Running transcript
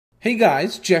Hey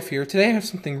guys, Jeff here. Today I have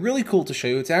something really cool to show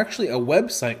you. It's actually a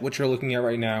website, which you're looking at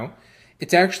right now.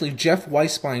 It's actually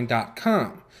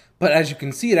jeffweissbein.com. But as you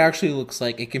can see, it actually looks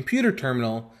like a computer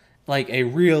terminal, like a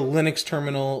real Linux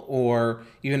terminal or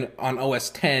even on OS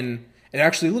 10. It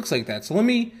actually looks like that. So let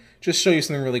me just show you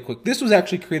something really quick. This was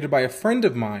actually created by a friend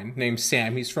of mine named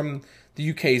Sam. He's from the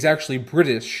UK. He's actually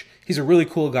British. He's a really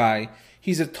cool guy.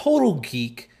 He's a total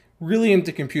geek, really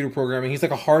into computer programming. He's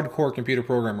like a hardcore computer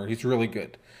programmer. He's really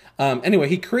good. Anyway,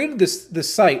 he created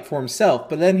this site for himself,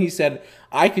 but then he said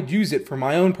I could use it for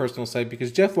my own personal site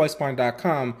because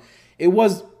jeffweissbein.com, it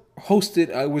was hosted,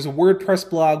 it was a WordPress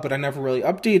blog, but I never really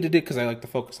updated it because I like to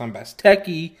focus on Best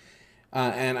Techie,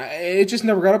 it just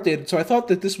never got updated. So I thought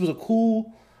that this was a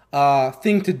cool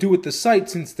thing to do with the site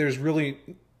since there's really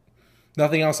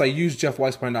nothing else I use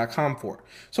jeffweissbein.com for.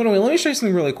 So anyway, let me show you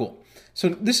something really cool. So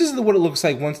this is what it looks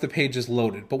like once the page is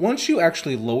loaded. But once you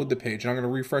actually load the page, and I'm going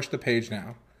to refresh the page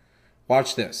now.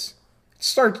 Watch this. It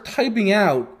starts typing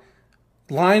out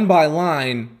line by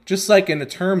line, just like in a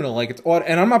terminal. Like it's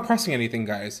and I'm not pressing anything,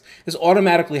 guys. This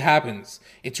automatically happens.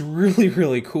 It's really,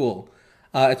 really cool.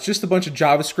 It's just a bunch of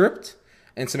JavaScript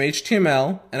and some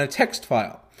HTML and a text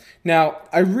file. Now,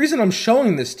 the reason I'm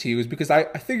showing this to you is because I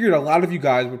figured a lot of you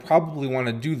guys would probably want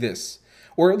to do this,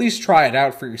 or at least try it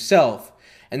out for yourself.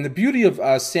 And the beauty of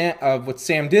what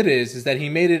Sam did is that he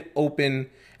made it open.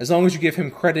 As long as you give him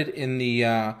credit in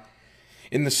the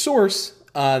source,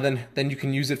 then you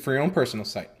can use it for your own personal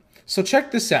site. So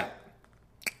check this out.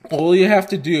 All you have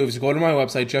to do is go to my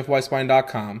website,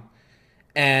 jeffweissbein.com,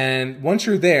 and once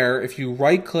you're there, if you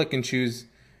right-click and choose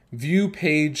View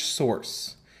Page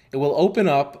Source, it will open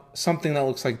up something that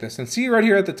looks like this. And see right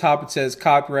here at the top, it says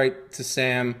copyright to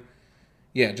Sam.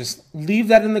 Yeah, just leave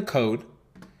that in the code,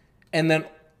 and then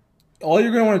all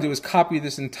you're going to want to do is copy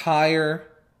this entire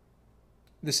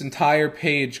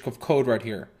page of code right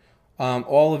here.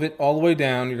 All of it, all the way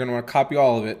down. You're going to want to copy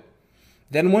all of it.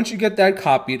 Then once you get that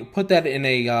copied, put that in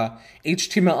a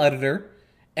HTML editor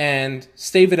and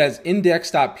save it as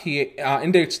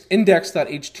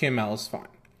index.html is fine.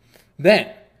 Then,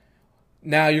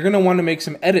 now you're going to want to make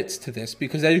some edits to this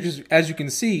because as you can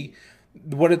see,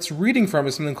 what it's reading from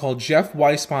is something called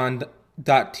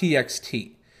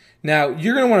jeffweissbein.txt. Now,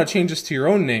 you're going to want to change this to your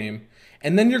own name,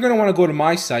 and then you're going to want to go to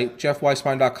my site,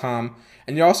 jeffweissbein.com,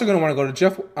 and you're also going to want to go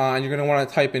to and you're going to want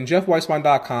to type in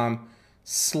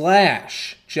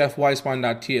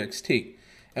jeffweissbein.com/jeffweissbein.txt.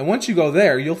 And once you go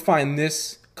there, you'll find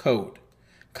this code.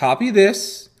 Copy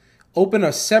this, open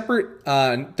a separate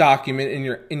document in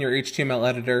your HTML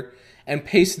editor, and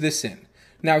paste this in.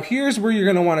 Now, here's where you're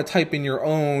going to want to type in your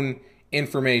own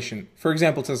information. For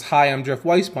example, it says, "Hi, I'm Jeff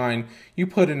Weissbein." You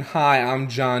put in, "Hi, I'm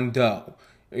John Doe."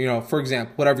 You know, for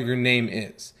example, whatever your name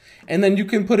is. And then you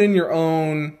can put in your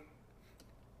own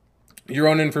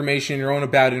information, your own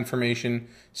about information,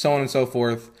 so on and so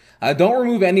forth. Don't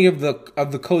remove any of the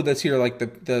code that's here, like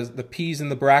the P's in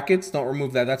the brackets. Don't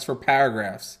remove that. That's for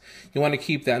paragraphs. You want to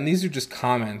keep that. And these are just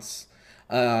comments.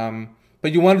 But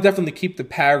you want to definitely keep the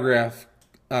paragraph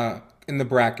in the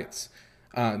brackets.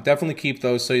 Definitely keep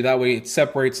those so that way it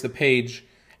separates the page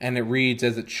and it reads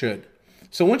as it should.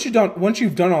 So once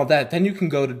you've done all that, then you can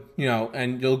go to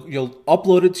and you'll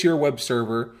upload it to your web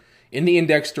server in the in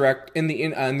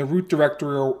the root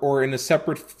directory or in a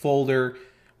separate folder,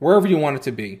 wherever you want it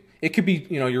to be. It could be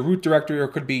your root directory, or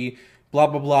it could be blah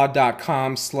blah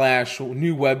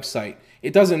blah.com/new website.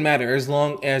 It doesn't matter as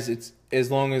long as it's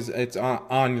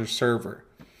on your server.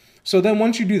 So then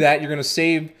once you do that, you're going to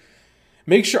save.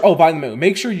 Make sure. Oh, by the way,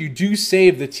 make sure you do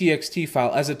save the TXT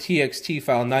file as a TXT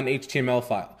file, not an HTML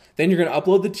file. Then you're going to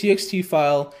upload the TXT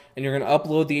file and you're going to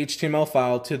upload the HTML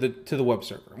file to the web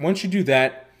server. Once you do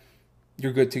that,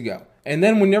 you're good to go. And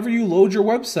then whenever you load your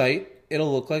website,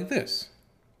 it'll look like this.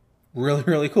 Really,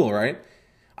 really cool, right?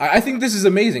 I think this is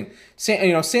amazing.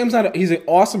 Sam's he's an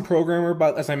awesome programmer,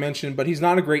 but as I mentioned, but he's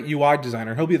not a great UI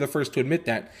designer. He'll be the first to admit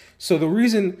that. So the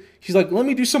reason he's like, let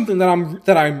me do something that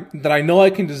I know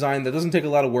I can design that doesn't take a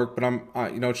lot of work, but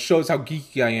it shows how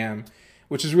geeky I am,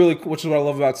 which is what I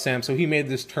love about Sam. So he made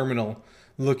this terminal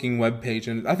looking web page,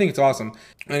 and I think it's awesome.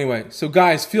 Anyway, so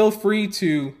guys, feel free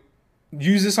to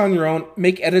use this on your own.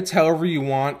 Make edits however you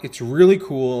want. It's really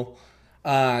cool.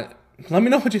 Let me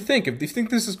know what you think. If you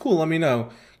think this is cool, let me know.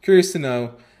 Curious to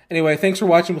know. Anyway, thanks for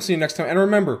watching. We'll see you next time. And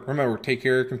remember, take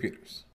care of your computers.